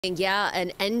Yeah,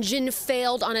 an engine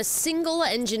failed on a single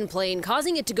engine plane,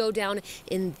 causing it to go down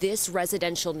in this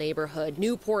residential neighborhood,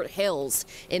 Newport Hills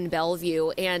in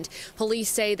Bellevue. And police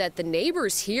say that the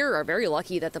neighbors here are very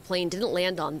lucky that the plane didn't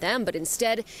land on them, but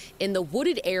instead in the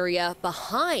wooded area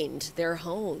behind their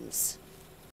homes.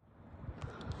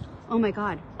 Oh my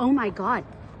God. Oh my God.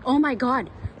 Oh my God.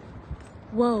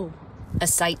 Whoa. A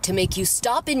sight to make you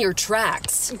stop in your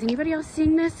tracks. Is anybody else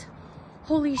seeing this?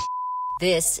 Holy sh**.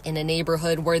 This in a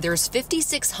neighborhood where there's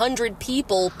 5,600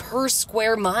 people per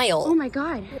square mile. Oh my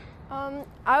God.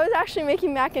 I was actually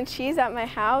making mac and cheese at my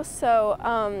house,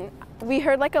 so we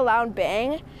heard like a loud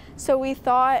bang, so we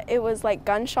thought it was like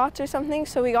gunshots or something,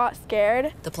 so we got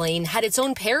scared. The plane had its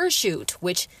own parachute,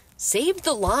 which saved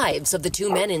the lives of the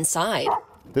two men inside.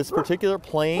 This particular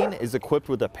plane is equipped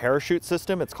with a parachute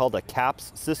system. It's called a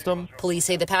CAPS system. Police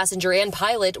say the passenger and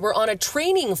pilot were on a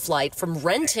training flight from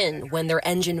Renton when their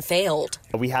engine failed.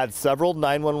 We had several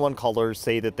 911 callers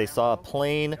say that they saw a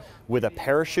plane with a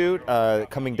parachute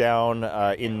coming down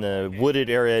in the wooded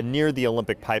area near the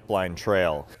Olympic Pipeline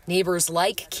Trail. Neighbors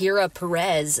like Kira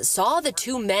Perez saw the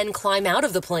two men climb out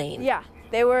of the plane. Yeah,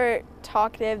 they were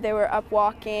talkative, they were up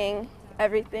walking.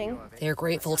 Everything. They're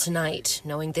grateful tonight,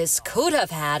 knowing this could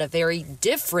have had a very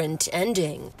different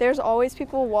ending. There's always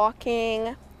people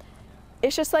walking.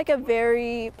 It's just like a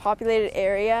very populated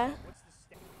area.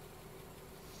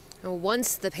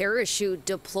 Once the parachute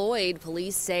deployed,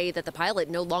 police say that the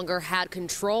pilot no longer had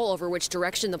control over which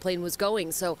direction the plane was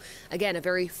going. So, again, a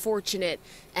very fortunate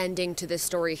ending to this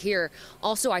story here.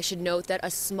 Also, I should note that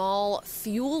a small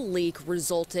fuel leak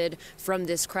resulted from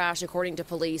this crash, according to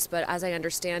police. But as I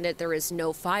understand it, there is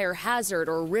no fire hazard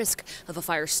or risk of a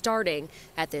fire starting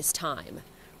at this time.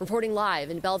 Reporting live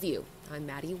in Bellevue, I'm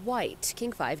Maddie White,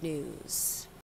 King 5 News.